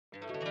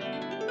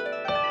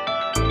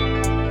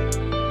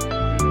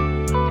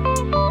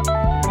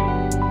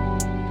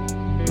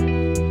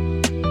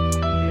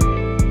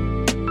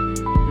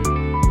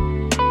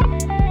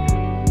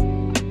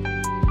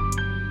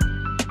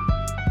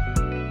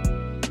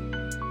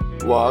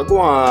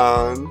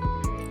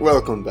Wagwan.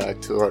 Welcome back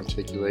to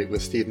Articulate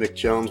with Steve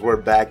McJones. We're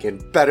back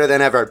and better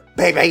than ever,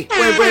 baby!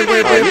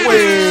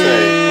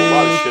 A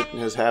lot of shit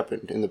has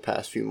happened in the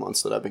past few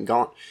months that I've been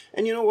gone.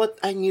 And you know what?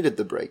 I needed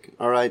the break,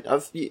 alright?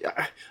 I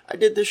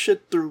did this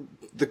shit through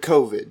the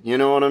COVID, you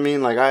know what I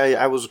mean? Like,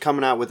 I was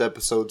coming out with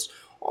episodes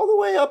all the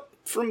way up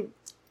from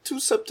 2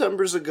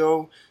 Septembers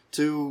ago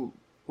to...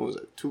 what was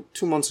it,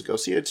 two months ago.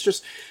 See, it's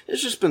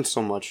just been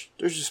so much.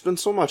 There's just been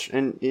so much.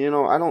 And, you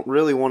know, I don't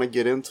really want to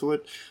get into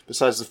it,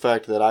 besides the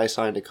fact that I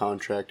signed a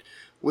contract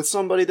with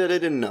somebody that I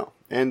didn't know.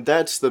 And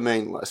that's the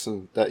main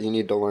lesson that you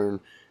need to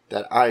learn,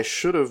 that I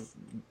should have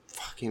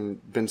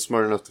fucking been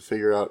smart enough to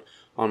figure out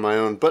on my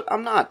own. But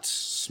I'm not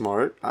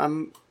smart.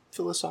 I'm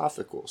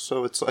philosophical.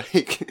 So it's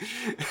like,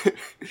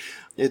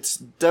 it's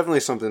definitely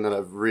something that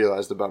I've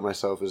realized about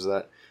myself is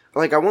that,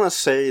 like, I want to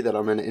say that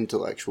I'm an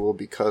intellectual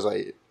because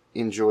I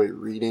enjoy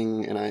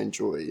reading and I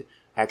enjoy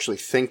actually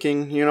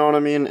thinking, you know what I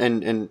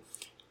mean?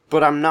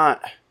 But I'm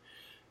not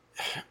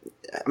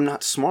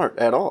smart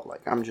at all.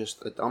 Like, I'm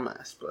just a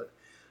dumbass. But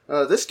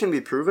this can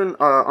be proven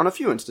on a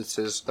few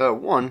instances.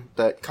 One,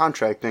 that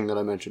contract thing that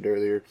I mentioned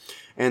earlier.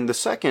 And the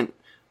second,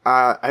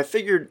 I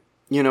figured,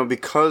 you know,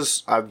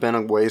 because I've been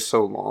away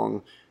so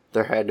long,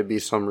 there had to be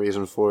some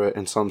reason for it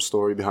and some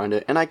story behind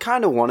it. And I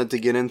kind of wanted to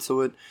get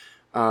into it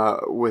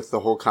with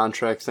the whole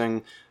contract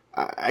thing.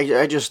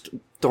 I just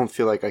don't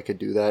feel like I could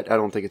do that. I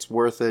don't think it's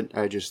worth it.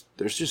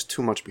 There's just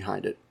too much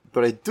behind it.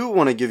 But I do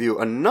want to give you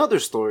another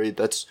story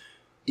that's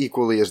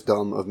equally as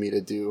dumb of me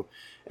to do.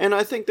 And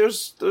I think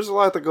there's a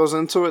lot that goes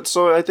into it.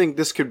 So I think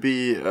this could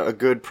be a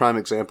good prime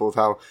example of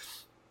how,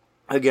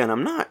 again,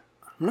 I'm not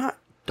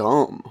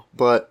dumb,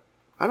 but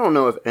I don't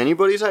know if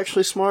anybody's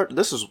actually smart.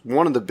 This is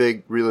one of the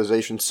big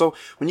realizations. So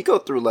when you go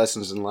through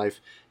lessons in life,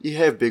 you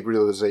have big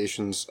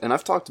realizations, and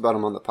I've talked about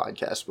them on the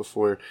podcast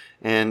before,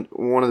 and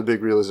one of the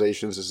big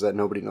realizations is that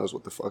nobody knows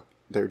what the fuck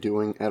they're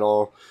doing at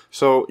all.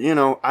 So, you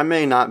know, I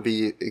may not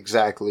be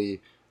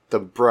exactly the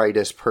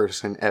brightest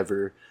person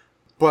ever,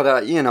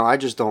 but, you know, I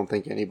just don't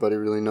think anybody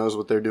really knows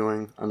what they're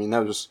doing. I mean,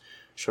 that was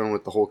shown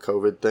with the whole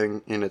COVID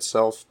thing in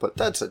itself, but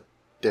that's a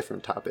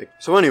different topic.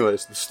 So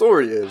anyways, the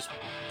story is, I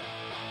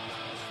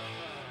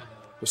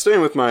was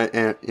staying with my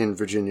aunt in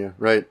Virginia,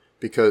 right?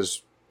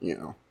 Because, you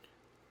know,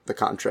 the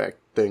contract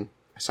thing.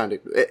 I signed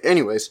it.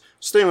 Anyways,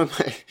 staying with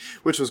my...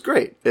 which was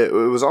great. It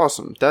was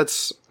awesome.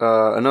 That's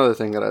another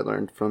thing that I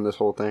learned from this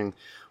whole thing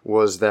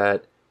was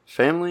that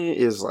family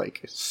is,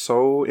 like,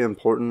 so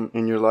important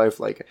in your life.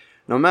 Like,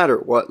 no matter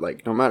what,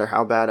 like, no matter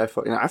how bad I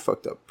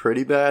fucked up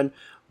pretty bad,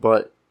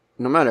 but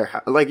no matter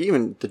how... like,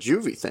 even the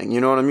juvie thing, you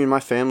know what I mean?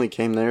 My family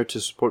came there to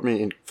support me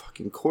in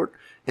fucking court,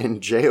 in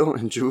jail,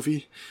 in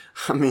juvie.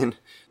 I mean...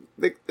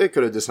 They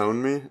could have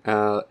disowned me,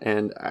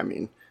 and I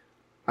mean,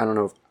 I don't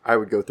know if I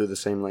would go through the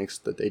same lengths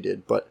that they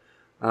did, but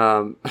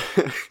I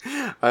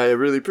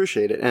really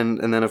appreciate it.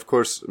 And then, of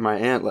course, my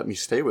aunt let me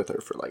stay with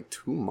her for like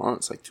 2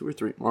 months, like 2 or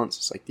 3 months.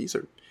 It's like, these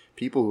are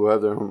people who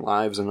have their own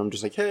lives, and I'm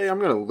just like, hey, I'm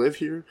going to live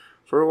here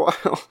for a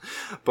while.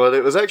 But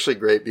it was actually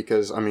great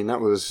because, I mean,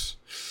 that was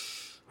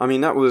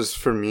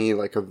for me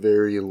like a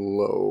very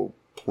low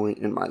point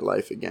in my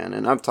life again.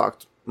 And I've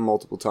talked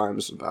multiple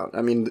times about,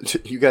 I mean,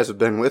 you guys have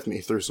been with me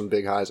through some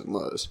big highs and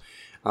lows,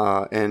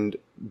 and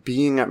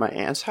being at my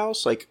aunt's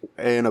house, like,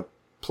 in a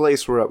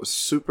place where I was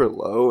super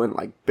low and,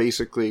 like,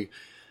 basically,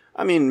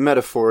 I mean,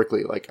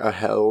 metaphorically, like, a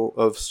hell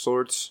of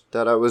sorts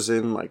that I was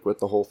in, like, with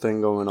the whole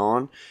thing going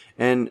on,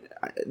 and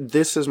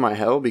this is my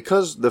hell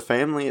because the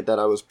family that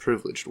I was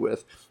privileged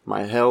with,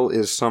 my hell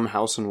is some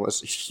house in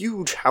West,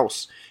 huge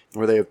house,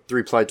 where they have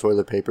 3-ply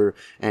toilet paper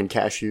and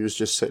cashews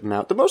just sitting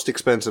out. The most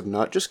expensive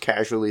nut, just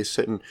casually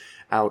sitting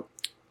out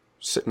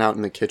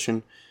in the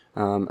kitchen.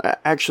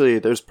 Actually,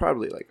 there's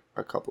probably like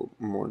a couple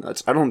more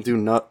nuts. I don't do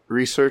nut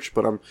research,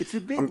 but I'm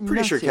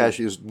pretty sure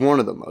cashew is one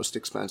of the most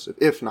expensive,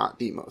 if not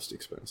the most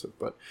expensive.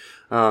 But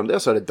they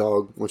also had a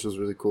dog, which was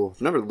really cool.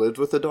 I've never lived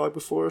with a dog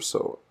before,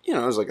 so, you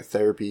know, it was like a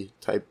therapy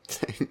type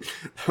thing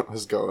that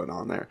was going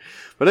on there.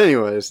 But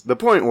anyways, the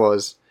point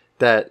was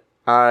that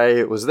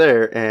I was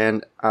there,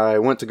 and I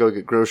went to go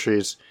get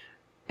groceries,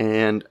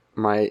 and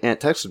my aunt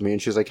texted me,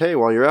 and she's like, hey,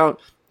 while you're out,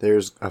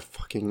 there's a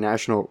fucking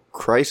national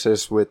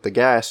crisis with the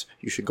gas.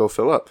 You should go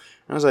fill up.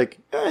 And I was like,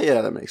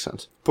 yeah, that makes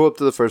sense. Pull up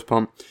to the first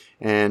pump,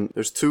 and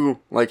there's 2,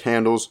 like,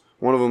 handles.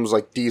 One of them's,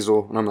 like,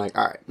 diesel, and I'm like,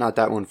 all right, not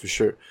that one for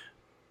sure.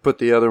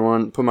 Put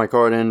my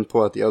card in,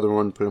 pull out the other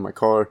one, put it in my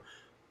car.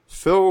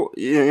 Fill,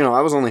 you know,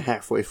 I was only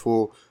halfway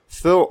full.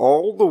 Fill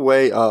all the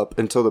way up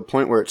until the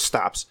point where it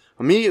stops.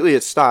 Immediately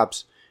it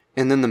stops.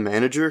 And then the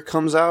manager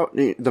comes out,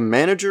 the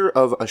manager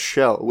of a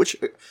Shell, which,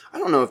 I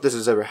don't know if this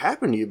has ever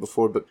happened to you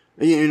before, but,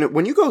 you know,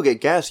 when you go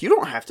get gas, you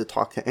don't have to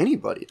talk to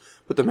anybody.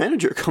 But the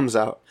manager comes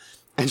out,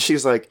 and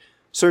she's like,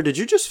 sir, did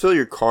you just fill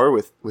your car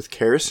with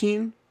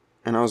kerosene?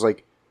 And I was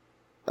like,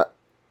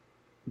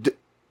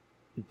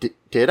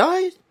 did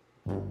I?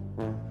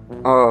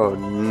 Oh,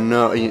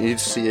 no, you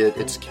see it,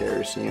 it's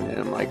kerosene. And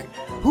I'm like,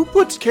 who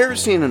puts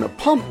kerosene in a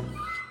pump?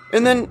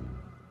 And then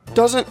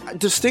doesn't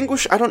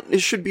distinguish,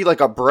 it should be like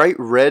a bright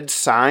red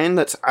sign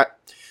that's,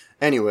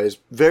 Anyways,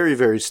 very,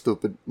 very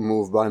stupid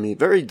move by me.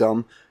 Very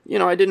dumb.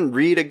 I didn't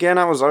read again.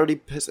 I was already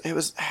pissed. It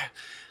was,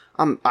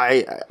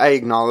 I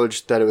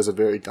acknowledged that it was a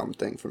very dumb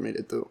thing for me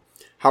to do.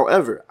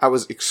 However, I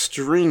was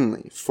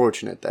extremely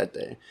fortunate that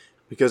day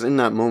because in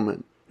that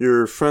moment,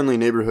 your friendly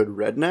neighborhood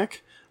redneck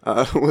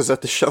was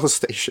at the Shell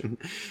station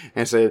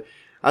and said,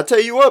 "I'll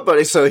tell you what,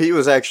 buddy." So he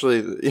was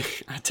actually,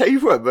 I tell you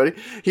what, buddy.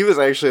 He was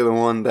actually the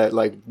one that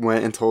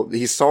went and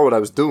he saw what I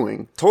was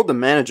doing, told the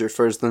manager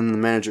first, then the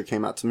manager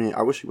came out to me.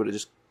 I wish he would have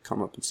just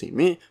come up and seen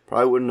me.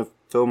 Probably wouldn't have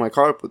filled my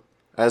car up with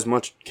as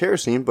much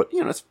kerosene, but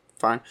that's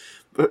fine.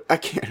 But I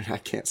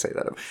can't say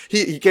that.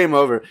 He came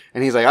over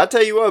and he's like, "I'll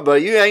tell you what,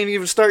 buddy, you ain't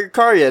even start your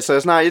car yet, so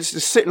it's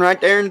just sitting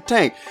right there in the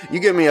tank. You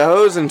get me a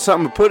hose and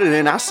something to put it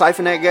in, I'll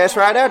siphon that gas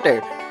right out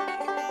there."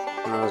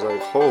 And I was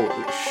like, holy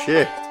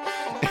shit.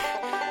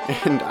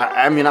 And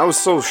I was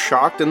so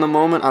shocked in the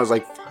moment. I was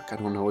like, fuck, I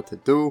don't know what to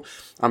do.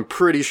 I'm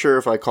pretty sure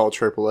if I call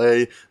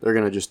AAA, they're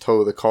going to just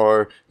tow the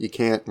car. You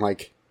can't,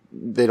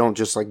 they don't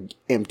just,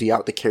 empty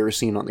out the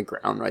kerosene on the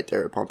ground right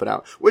there and pump it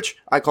out. Which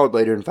I called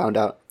later and found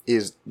out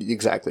is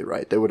exactly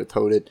right. They would have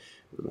towed it.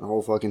 The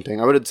whole fucking thing.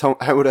 I would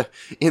have,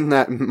 in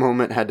that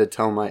moment, had to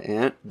tell my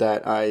aunt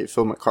that I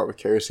filled my car with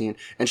kerosene.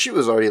 And she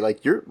was already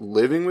like, "You're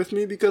living with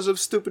me because of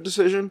stupid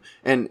decision?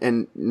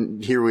 And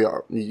here we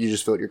are. You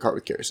just filled your car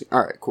with kerosene."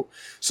 All right, cool.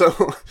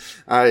 So,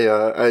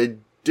 I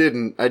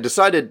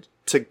decided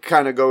to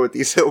kind of go with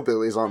these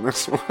hillbillies on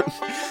this one.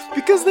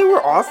 Because they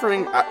were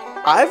offering,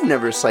 I've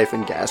never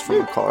siphoned gas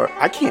from a car.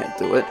 I can't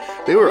do it.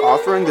 They were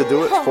offering to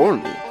do it for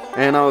me.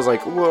 And I was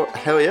like, well,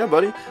 hell yeah,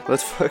 buddy.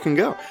 Let's fucking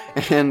go.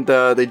 And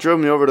they drove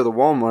me over to the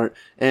Walmart.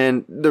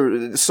 And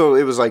so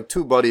it was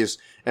two buddies.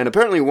 And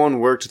apparently one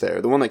worked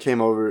there. The one that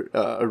came over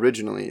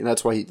originally. And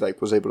that's why he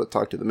was able to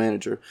talk to the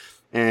manager.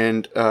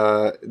 And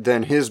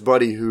then his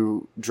buddy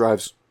who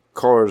drives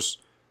cars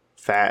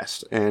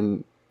fast.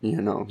 And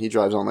he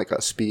drives on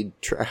a speed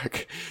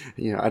track.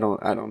 I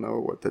don't know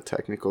what the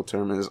technical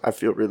term is. I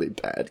feel really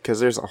bad because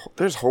there's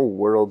whole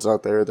worlds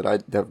out there that I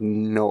have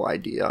no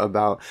idea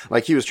about.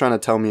 He was trying to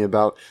tell me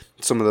about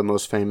some of the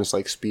most famous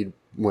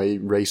speedway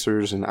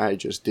racers, and I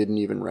just didn't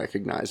even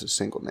recognize a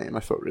single name.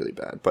 I felt really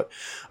bad. But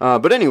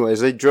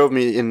anyways, they drove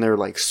me in their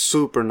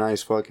super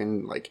nice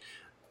fucking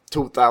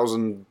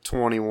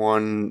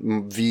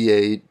 2021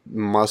 V8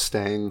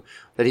 Mustang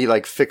that he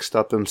fixed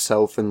up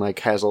himself and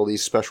has all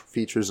these special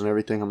features and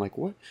everything. I'm like,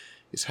 what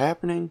is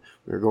happening?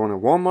 We were going to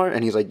Walmart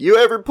and he's like, "You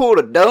ever pulled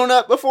a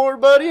donut before,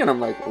 buddy?" And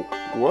I'm like,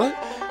 what?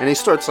 And he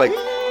starts he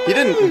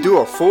didn't do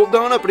a full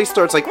donut, but he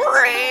starts skirting.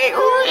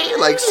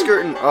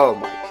 Oh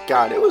my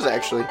god, it was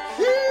actually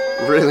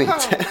really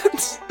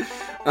intense.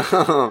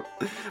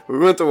 We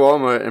went to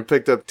Walmart and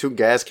picked up 2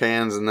 gas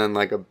cans and then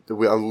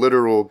a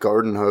literal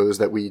garden hose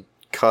that we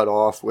cut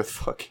off with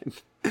fucking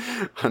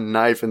a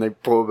knife, and they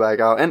pull it back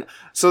out. And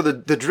so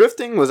the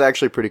drifting was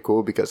actually pretty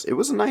cool because it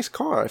was a nice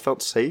car. I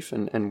felt safe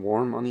and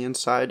warm on the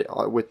inside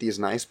with these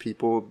nice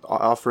people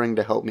offering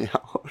to help me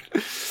out.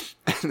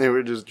 And they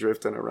were just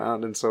drifting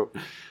around. And so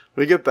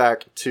we get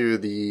back to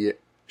the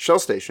Shell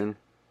station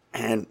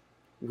and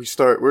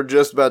we're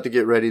just about to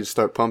get ready to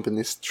start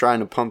trying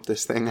to pump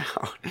this thing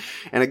out.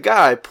 And a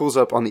guy pulls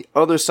up on the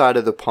other side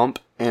of the pump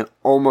and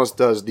almost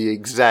does the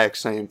exact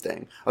same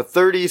thing. A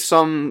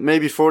 30-some,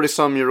 maybe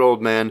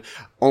 40-some-year-old man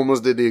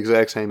almost did the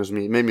exact same as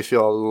me. It made me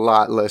feel a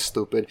lot less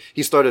stupid.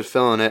 He started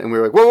filling it and we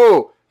were like,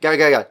 whoa,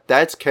 guy,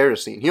 that's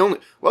kerosene.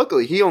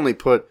 Luckily he only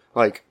put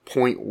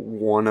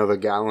 0.1 of a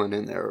gallon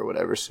in there or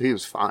whatever, so he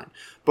was fine.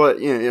 But,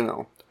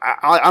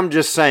 I'm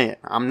just saying,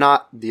 I'm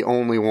not the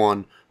only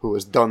one who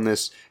has done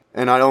this.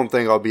 And I don't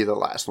think I'll be the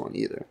last one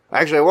either.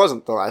 Actually, I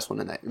wasn't the last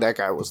one, and that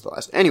guy was the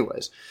last.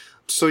 Anyways,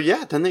 so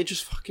yeah, then they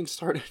just fucking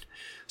started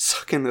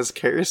sucking this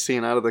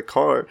kerosene out of the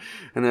car.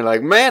 And they're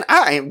like, "Man,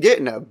 I am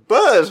getting a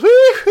buzz."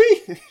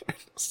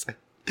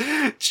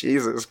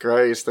 Jesus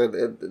Christ.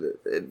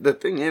 The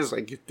thing is,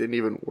 it didn't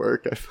even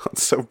work. I felt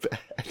so bad.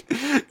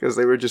 Because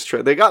they were just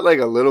they got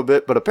a little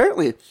bit, but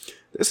apparently,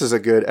 this is a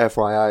good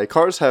FYI.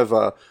 Cars have,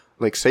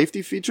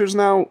 safety features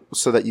now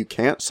so that you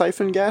can't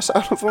siphon gas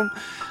out of them.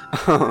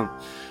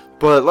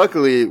 But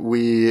luckily,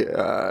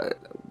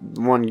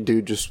 one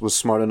dude just was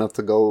smart enough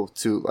to go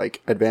to,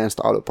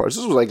 Advanced Auto Parts.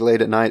 This was,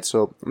 late at night,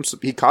 so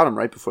he caught him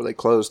right before they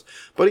closed.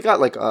 But he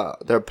got,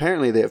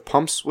 apparently they have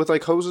pumps with,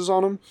 hoses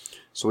on them.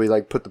 So we,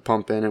 put the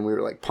pump in, and we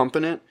were,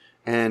 pumping it.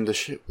 And the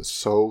shit was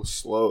so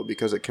slow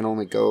because it can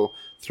only go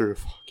through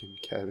fucking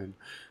Kevin.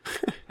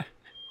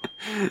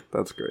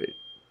 That's great.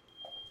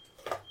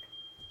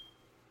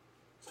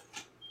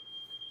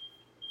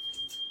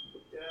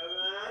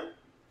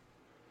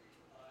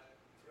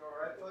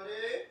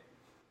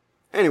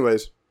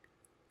 Anyways,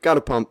 got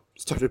a pump,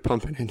 started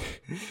pumping in.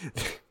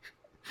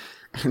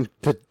 And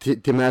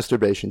the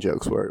masturbation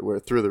jokes were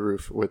through the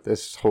roof with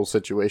this whole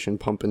situation,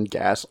 pumping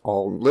gas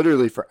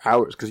literally for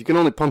hours. Because you can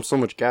only pump so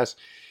much gas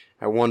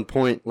at one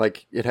point.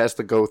 It has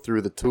to go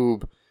through the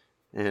tube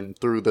and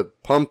through the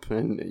pump.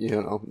 And,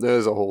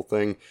 there's a whole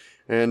thing.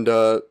 And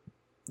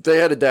they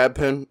had a dab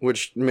pen,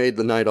 which made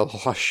the night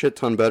a shit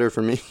ton better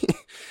for me.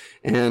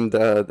 And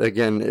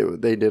again,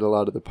 they did a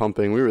lot of the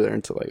pumping. We were there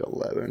until like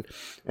 11.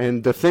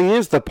 And the thing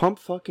is, the pump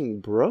fucking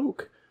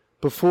broke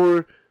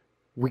before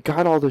we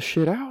got all the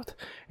shit out.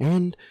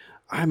 And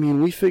I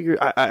mean, we figured,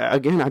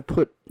 I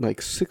put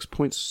like 6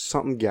 point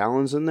something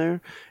gallons in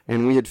there,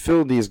 and we had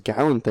filled these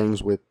gallon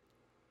things with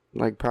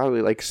like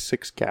probably like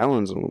 6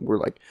 gallons, and we're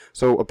like,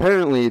 so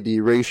apparently the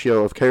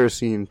ratio of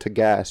kerosene to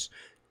gas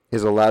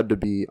is allowed to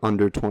be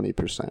under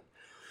 20%.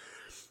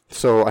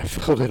 So I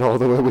filled it all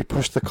the way. We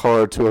pushed the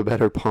car to a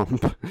better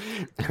pump,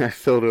 and I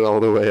filled it all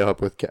the way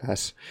up with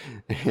gas.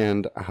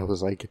 And I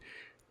was like,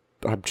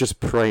 I'm just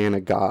praying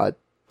to God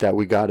that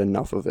we got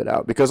enough of it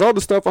out, because all the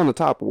stuff on the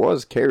top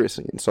was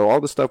kerosene. So all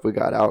the stuff we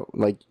got out,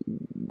 like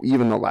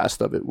even the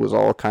last of it, was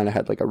all kind of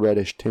had like a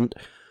reddish tint.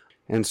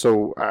 And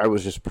so I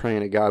was just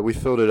praying to God. We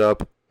filled it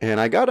up, and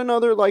I got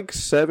another like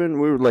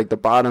 7. We were like the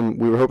bottom.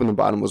 We were hoping the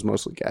bottom was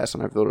mostly gas,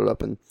 and I filled it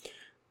up. And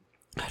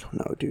I don't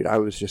know, dude. I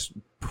was just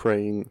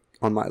praying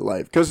on my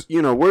life, because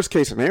worst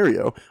case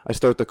scenario, I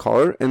start the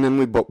car and then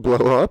we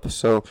blow up.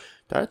 So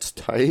that's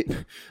tight.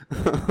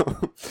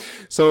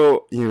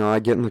 So I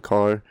get in the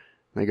car.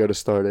 I go to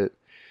start it,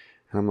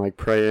 and I'm like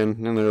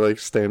praying, and they're like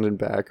standing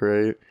back,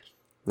 right?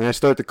 And I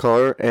start the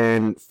car,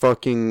 and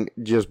fucking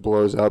just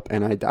blows up,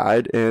 and I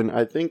died, and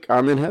I think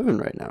I'm in heaven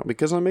right now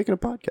because I'm making a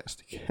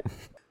podcast again.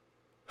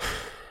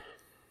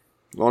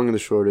 Long and the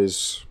short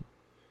is,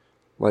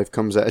 life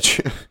comes at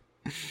you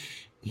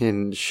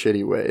in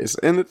shitty ways.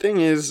 And the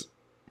thing is,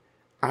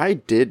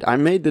 I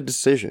made the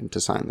decision to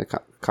sign the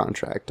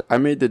contract. I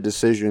made the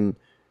decision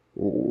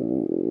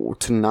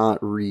to not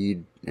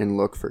read and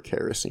look for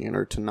kerosene,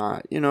 or to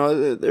not,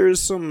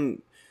 there's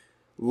some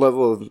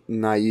level of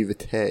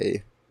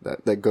naivete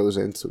that goes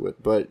into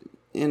it. But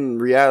in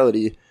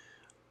reality,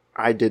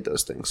 I did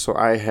those things, so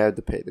I had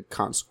to pay the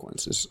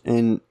consequences.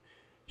 And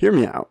hear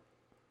me out.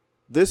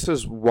 This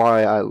is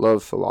why I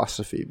love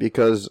philosophy,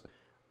 because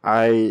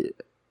I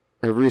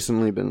have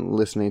recently been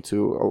listening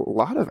to a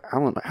lot of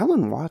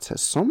Alan Watts.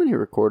 Has so many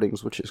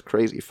recordings, which is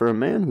crazy for a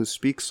man who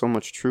speaks so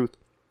much truth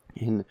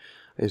and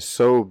is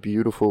so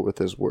beautiful with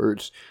his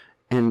words.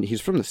 And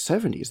he's from the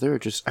 70s. There are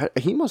just,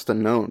 he must have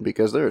known,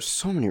 because there are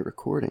so many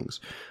recordings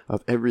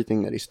of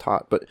everything that he's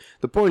taught. But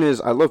the point is,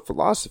 I love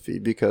philosophy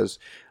because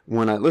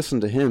when I listen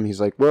to him,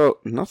 he's like, well,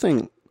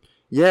 nothing.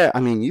 Yeah,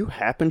 I mean, you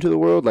happen to the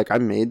world. Like, I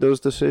made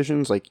those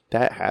decisions. Like,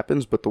 that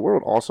happens, but the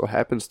world also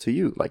happens to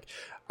you. Like,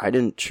 I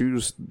didn't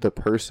choose the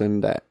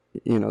person that,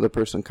 the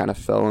person kind of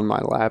fell in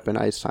my lap, and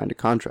I signed a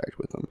contract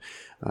with them.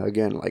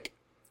 Again, like,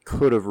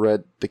 could have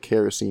read the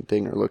kerosene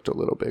thing or looked a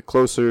little bit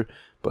closer,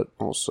 but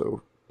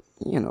also,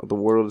 the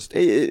world is,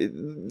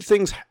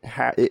 things,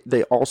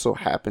 they also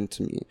happen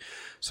to me.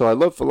 So I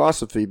love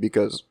philosophy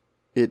because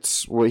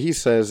it's, what he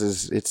says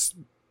is, it's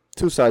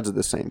two sides of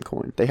the same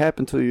coin. They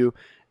happen to you,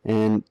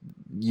 and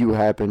you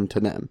happen to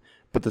them.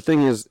 But the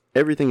thing is,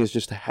 everything is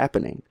just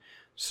happening.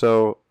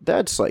 So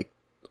that's like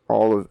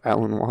all of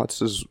Alan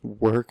Watts's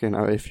work, and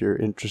if you're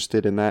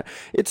interested in that,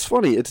 it's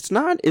funny. It's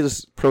not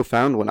as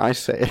profound when I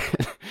say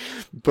it,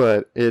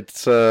 but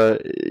it's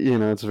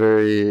it's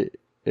very,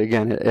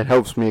 again, it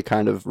helps me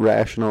kind of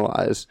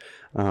rationalize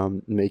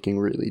making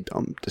really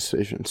dumb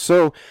decisions.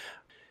 So,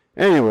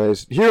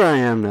 anyways, here I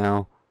am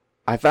now.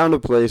 I found a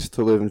place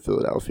to live in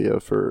Philadelphia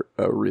for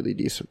a really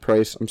decent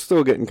price. I'm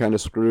still getting kind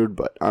of screwed,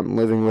 but I'm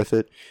living with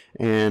it.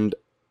 And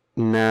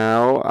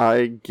now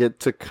I get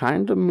to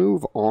kind of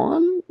move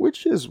on,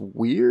 which is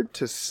weird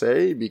to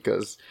say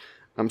because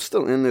I'm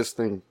still in this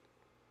thing,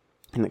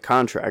 in the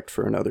contract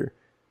for another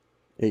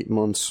 8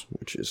 months,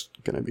 which is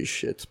going to be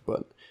shit.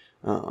 But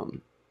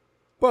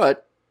I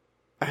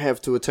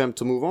have to attempt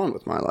to move on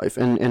with my life.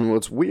 And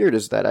what's weird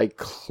is that I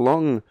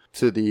clung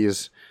to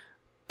these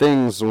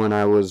things when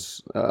I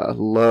was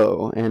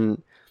low,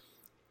 and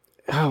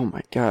oh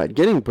my god,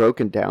 getting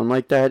broken down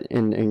like that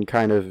and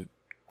kind of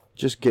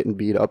just getting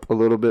beat up a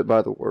little bit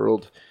by the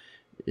world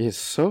is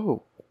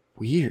so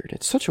weird.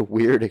 It's such a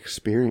weird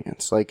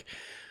experience. Like,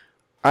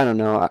 I don't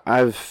know,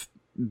 I've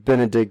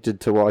been addicted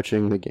to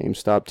watching the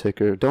GameStop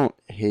ticker. Don't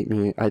hate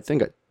me. I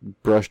think I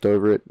brushed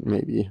over it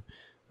maybe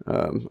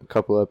a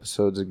couple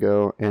episodes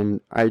ago,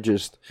 and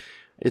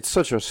it's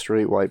such a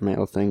straight white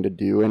male thing to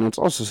do, and it's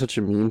also such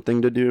a mean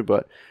thing to do,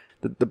 but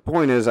the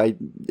point is, I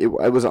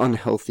was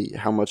unhealthy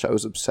how much I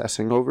was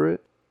obsessing over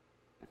it.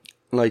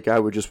 Like, I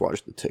would just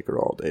watch the ticker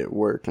all day at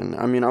work, and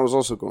I mean, I was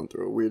also going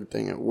through a weird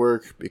thing at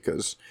work,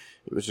 because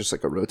it was just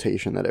like a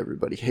rotation that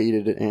everybody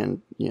hated,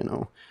 and,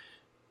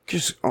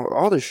 just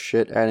all this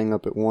shit adding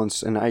up at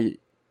once, and I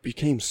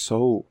became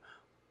so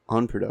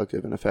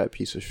unproductive and a fat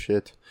piece of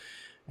shit,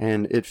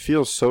 and it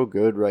feels so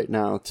good right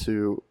now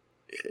to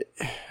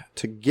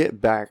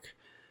get back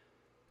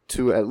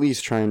to at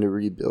least trying to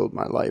rebuild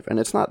my life. And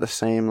it's not the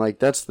same. Like,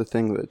 that's the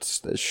thing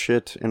that's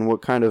shit, and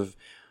what kind of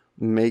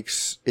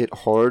makes it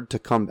hard to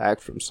come back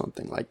from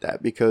something like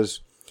that.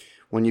 Because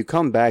when you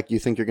come back, you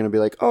think you're going to be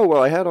like, oh,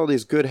 well, I had all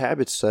these good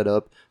habits set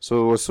up,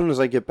 so as soon as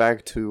I get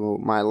back to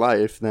my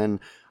life, then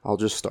I'll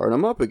just start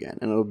them up again,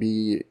 and it'll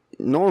be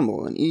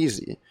normal and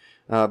easy.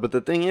 But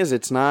the thing is,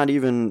 it's not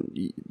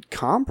even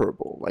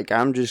comparable. Like,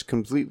 I'm just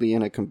completely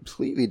in a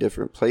completely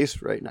different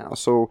place right now.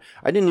 So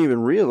I didn't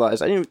even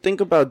realize, I didn't even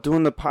think about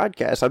doing the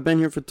podcast. I've been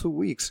here for 2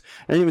 weeks.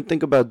 I didn't even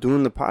think about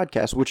doing the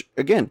podcast, which,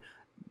 again,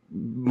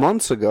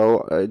 months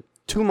ago,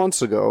 2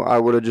 months ago, I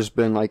would have just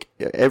been like,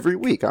 every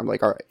week, I'm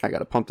like, all right, I got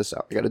to pump this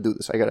out. I got to do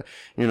this. I got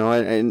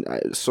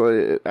to,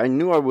 so I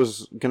knew I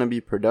was going to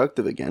be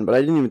productive again, but I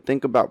didn't even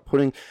think about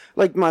putting,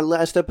 like, my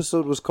last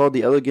episode was called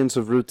The Elegance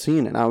of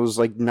Routine, and I was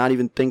like, not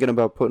even thinking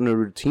about putting a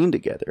routine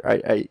together.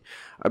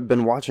 I've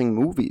been watching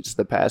movies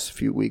the past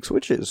few weeks,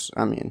 which is,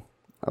 I mean,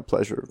 a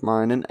pleasure of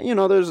mine. And,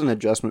 there's an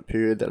adjustment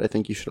period that I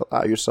think you should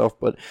allow yourself.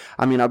 But,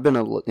 I've been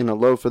in a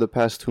low for the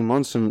past 2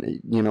 months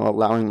and,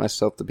 allowing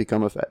myself to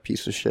become a fat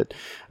piece of shit.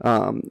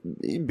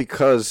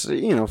 Because,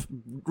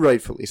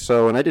 rightfully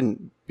so. And I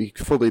didn't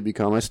fully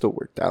become, I still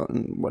worked out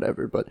and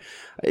whatever. But,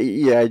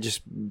 I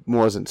just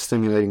wasn't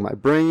stimulating my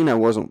brain. I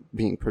wasn't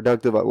being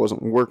productive. I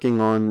wasn't working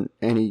on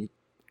any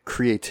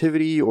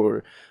creativity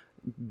or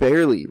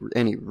barely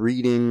any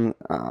reading.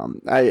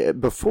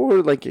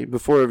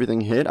 Before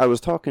everything hit, I was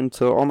talking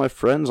to all my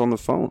friends on the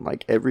phone,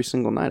 like, every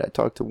single night. I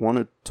talked to 1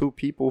 or 2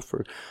 people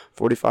for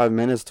 45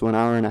 minutes to an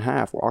hour and a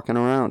half, walking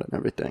around and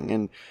everything,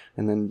 and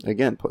then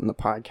again putting the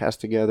podcast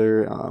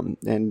together,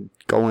 and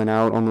going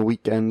out on the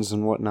weekends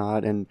and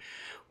whatnot. And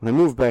when I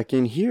moved back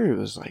in here, it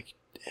was like,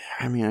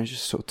 I was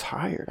just so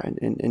tired.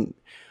 And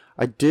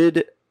I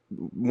did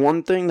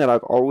one thing that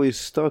I've always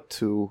stuck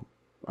to.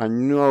 I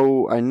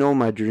know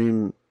my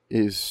dream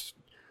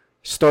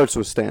starts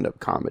with stand-up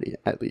comedy,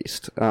 at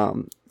least.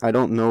 I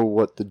don't know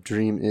what the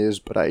dream is,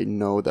 but I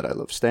know that I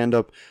love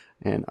stand-up,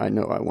 and I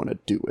know I want to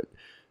do it.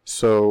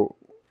 So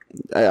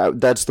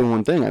that's the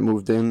one thing. I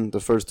moved in the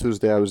first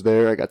Tuesday I was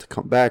there. I got to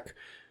come back,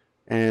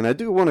 and I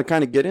do want to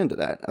kind of get into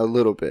that a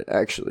little bit,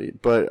 actually.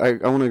 But I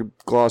want to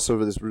gloss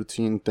over this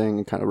routine thing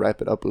and kind of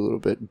wrap it up a little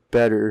bit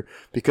better,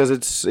 because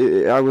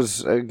I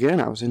was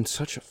in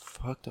such a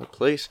fucked up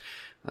place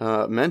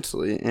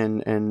mentally,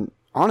 and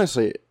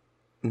honestly,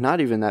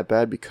 not even that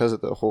bad because of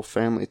the whole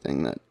family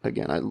thing that,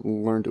 again, I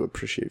learned to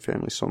appreciate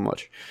family so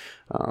much.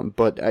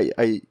 But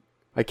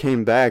I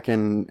came back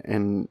and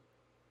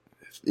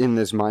in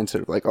this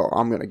mindset of like, oh,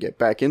 I'm going to get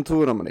back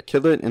into it. I'm going to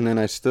kill it. And then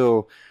I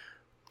still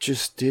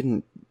just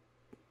didn't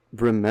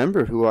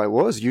remember who I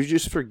was. You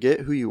just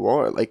forget who you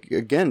are. Like,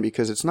 again,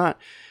 because it's not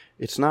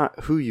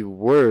who you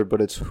were, but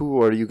it's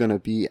who are you going to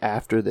be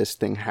after this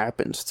thing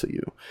happens to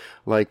you.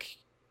 Like,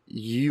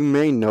 you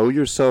may know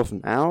yourself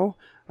now.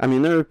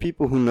 There are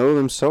people who know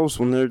themselves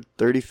when they're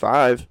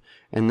 35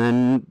 and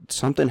then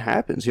something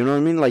happens, you know what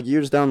I mean? Like,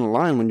 years down the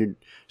line when your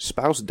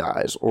spouse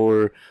dies,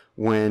 or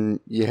when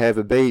you have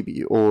a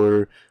baby,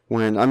 or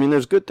when,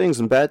 there's good things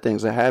and bad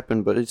things that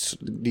happen, but it's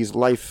these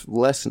life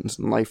lessons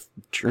and life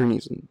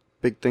journeys and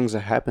big things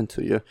that happen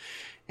to you.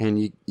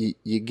 And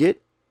you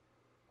get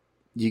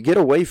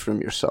away from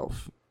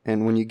yourself.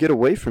 And when you get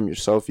away from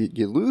yourself,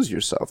 you lose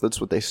yourself.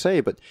 That's what they say.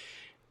 But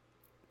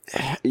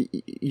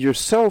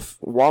yourself,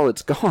 while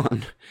it's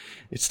gone,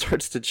 it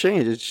starts to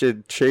change. It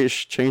should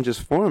changes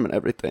form and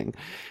everything.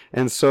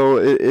 And so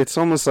it's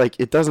almost like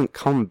it doesn't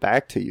come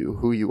back to you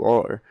who you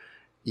are.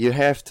 You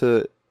have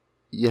to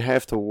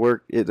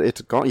work.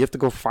 It's gone. You have to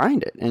go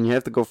find it, and you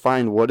have to go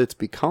find what it's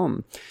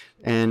become.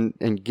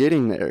 And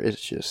getting there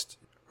is just,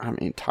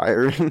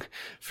 tiring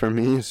for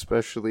me,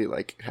 especially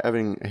like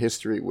having a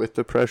history with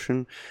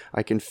depression.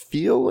 I can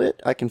feel it.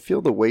 I can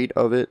feel the weight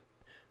of it,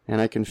 and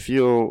I can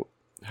feel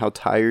how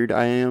tired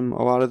I am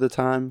a lot of the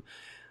time,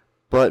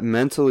 but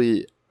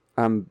mentally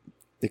I'm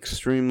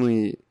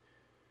extremely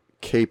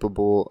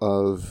capable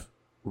of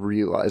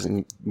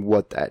realizing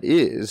what that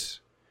is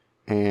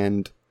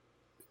and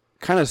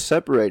kind of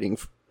separating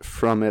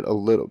from it a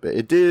little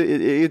bit.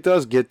 It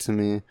does get to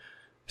me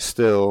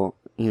still,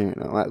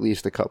 at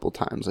least a couple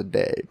times a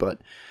day, but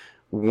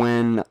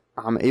when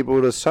I'm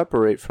able to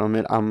separate from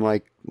it, I'm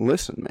like,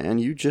 listen, man,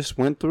 you just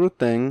went through a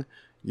thing.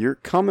 You're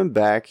coming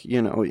back,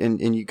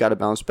 and you got to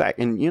bounce back.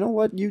 And you know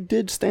what? You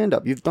did stand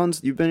up. You've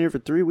been here for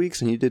 3 weeks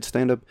and you did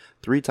stand up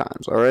 3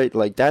 times. All right.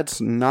 Like,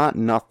 that's not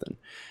nothing.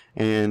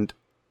 And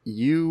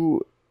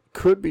you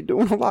could be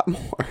doing a lot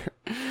more,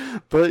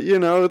 but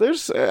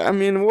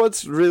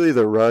what's really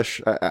the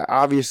rush?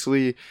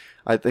 Obviously,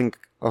 I think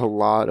a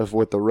lot of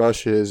what the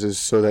rush is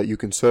so that you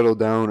can settle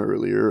down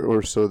earlier,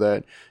 or so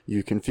that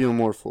you can feel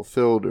more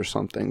fulfilled or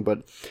something.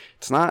 But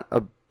it's not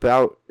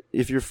about,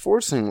 if you're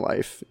forcing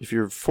life, if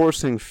you're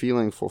forcing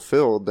feeling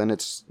fulfilled, then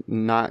it's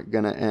not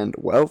going to end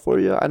well for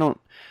you.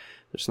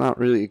 There's not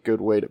really a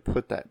good way to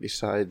put that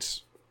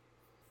besides,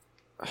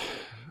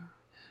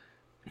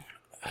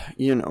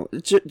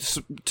 just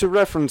to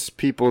reference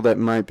people that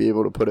might be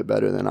able to put it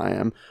better than I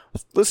am.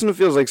 Listen to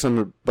Feels Like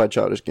Summer by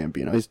Childish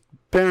Gambino. His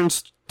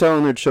parents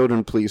telling their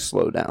children, please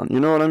slow down. You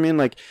know what I mean?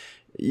 Like,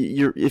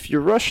 if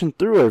you're rushing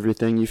through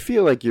everything, you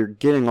feel like you're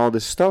getting all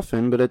this stuff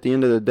in, but at the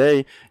end of the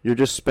day, you're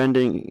just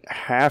spending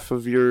half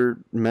of your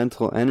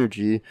mental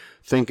energy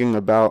thinking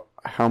about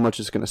how much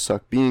it's going to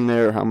suck being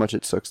there, how much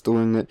it sucks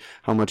doing it,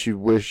 how much you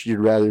wish you'd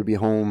rather be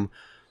home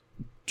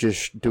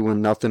just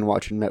doing nothing,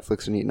 watching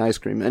Netflix and eating ice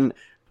cream. And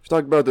I've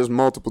talked about this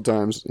multiple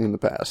times in the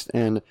past,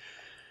 and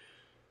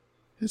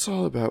it's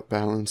all about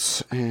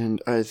balance,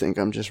 and I think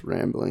I'm just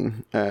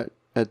rambling at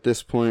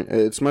this point.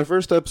 It's my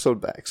first episode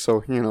back,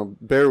 so,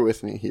 bear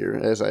with me here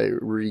as I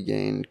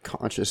regain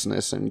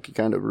consciousness and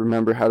kind of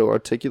remember how to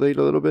articulate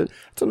a little bit.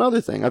 It's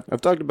another thing.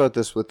 I've talked about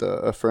this with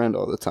a friend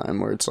all the time,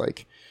 where it's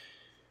like,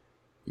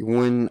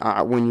 when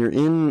you're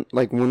in,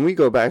 like, when we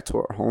go back to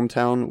our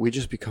hometown, we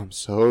just become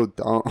so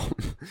dumb.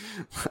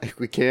 Like,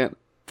 we can't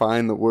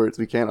find the words,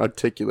 we can't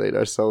articulate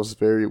ourselves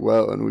very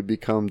well, and we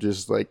become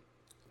just like,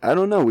 I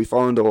don't know, we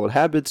fall into old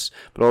habits,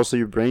 but also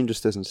your brain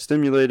just isn't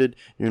stimulated.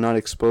 You're not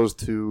exposed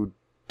to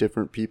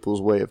different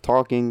people's way of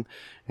talking,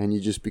 and you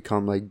just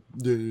become like,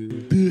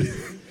 boom.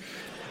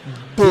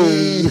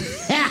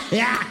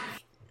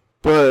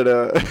 But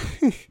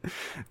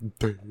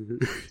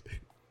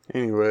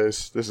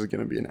anyways, this is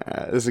gonna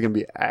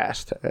be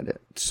ass to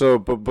edit. So,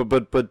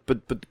 but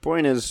the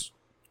point is,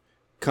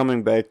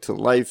 coming back to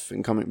life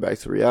and coming back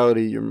to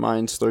reality, your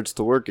mind starts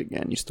to work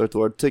again. You start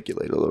to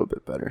articulate a little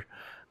bit better,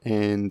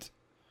 and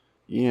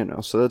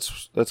so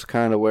that's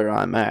kind of where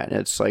I'm at.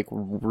 It's like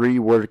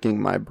reworking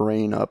my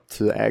brain up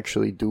to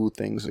actually do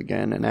things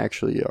again and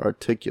actually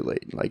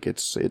articulate. Like,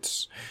 it's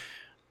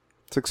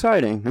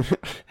exciting.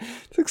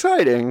 It's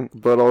exciting,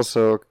 but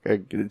also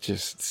it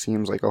just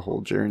seems like a whole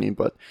journey.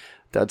 But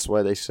that's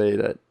why they say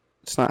that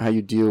it's not how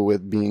you deal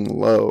with being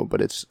low, but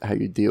it's how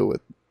you deal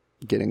with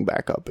getting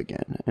back up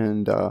again.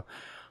 And I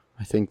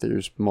think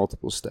there's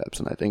multiple steps,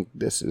 and I think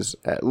this is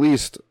at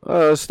least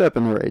a step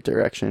in the right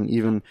direction,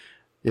 even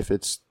if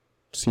it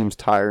seems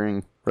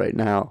tiring right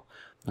now.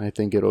 I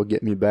think it'll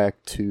get me back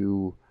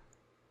to,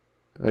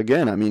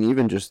 again, I mean,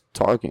 even just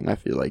talking. I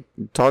feel like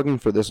talking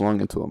for this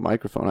long into a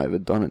microphone, I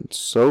haven't done it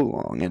so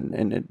long,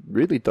 and it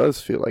really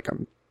does feel like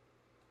I'm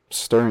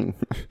stirring.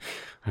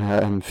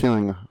 I'm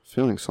feeling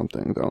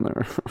something down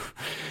there.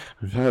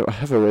 I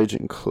have a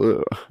raging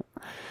clue.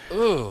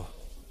 Ooh.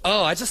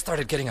 Oh, I just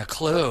started getting a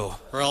clue.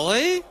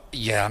 Really?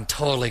 Yeah, I'm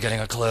totally getting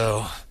a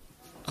clue.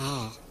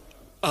 Oh,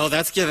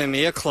 that's giving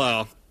me a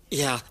clue.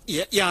 Yeah,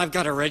 I've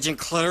got a raging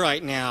clue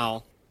right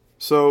now.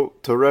 So,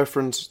 to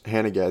reference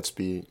Hannah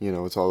Gadsby,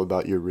 it's all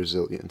about your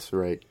resilience,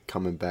 right?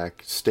 Coming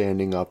back,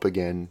 standing up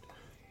again,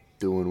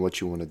 doing what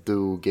you want to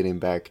do, getting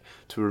back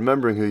to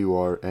remembering who you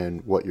are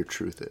and what your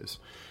truth is.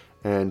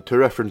 And to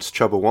reference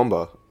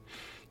Chumbawamba,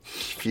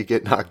 if you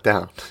get knocked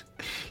down,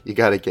 you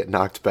gotta get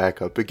knocked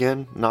back up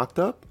again. Knocked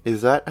up?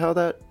 Is that how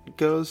that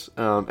goes?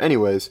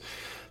 Anyways,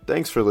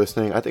 thanks for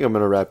listening. I think I'm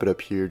gonna wrap it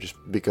up here just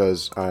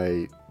because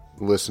I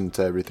listened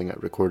to everything I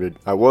recorded.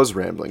 I was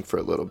rambling for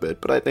a little bit,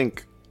 but I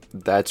think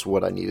that's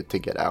what I needed to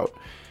get out.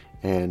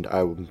 And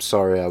I'm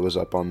sorry I was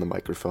up on the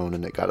microphone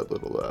and it got a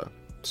little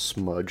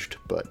smudged,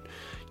 but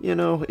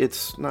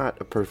it's not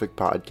a perfect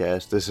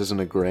podcast. This isn't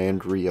a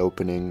grand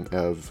reopening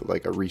of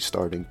like a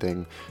restarting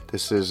thing.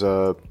 This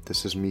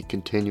is me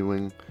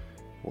continuing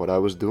what I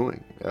was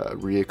doing,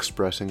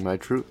 re-expressing my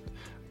truth,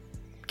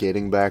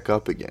 getting back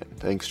up again.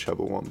 Thanks,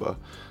 Chumbawamba.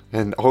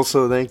 And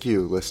also thank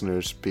you,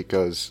 listeners,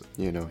 because,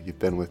 you've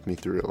been with me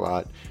through a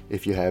lot,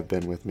 if you have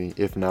been with me.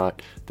 If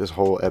not, this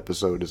whole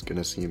episode is going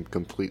to seem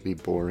completely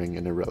boring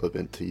and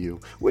irrelevant to you,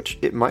 which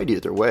it might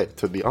either way,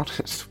 to be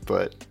honest.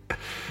 But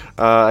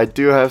I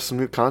do have some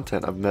new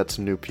content. I've met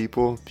some new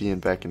people, being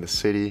back in the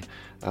city.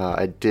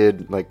 I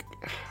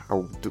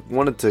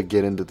wanted to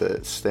get into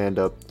the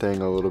stand-up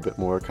thing a little bit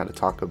more, kind of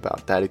talk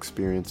about that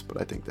experience, but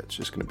I think that's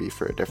just going to be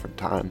for a different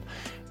time.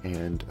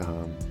 And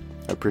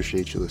I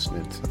appreciate you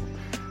listening, so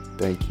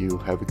thank you.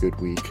 Have a good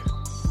week.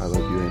 I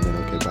love you, amen.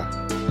 Okay,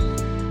 bye.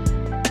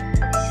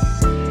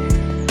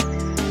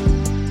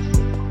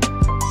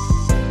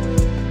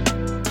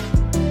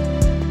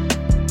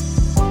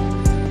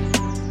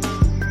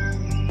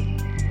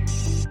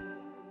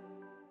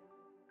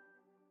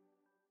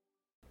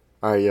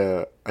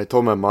 I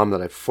told my mom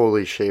that I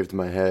fully shaved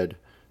my head,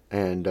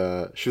 and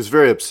she was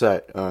very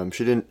upset.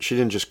 She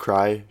didn't just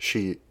cry.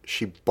 She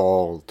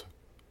bawled.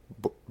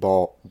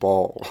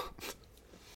 Ball.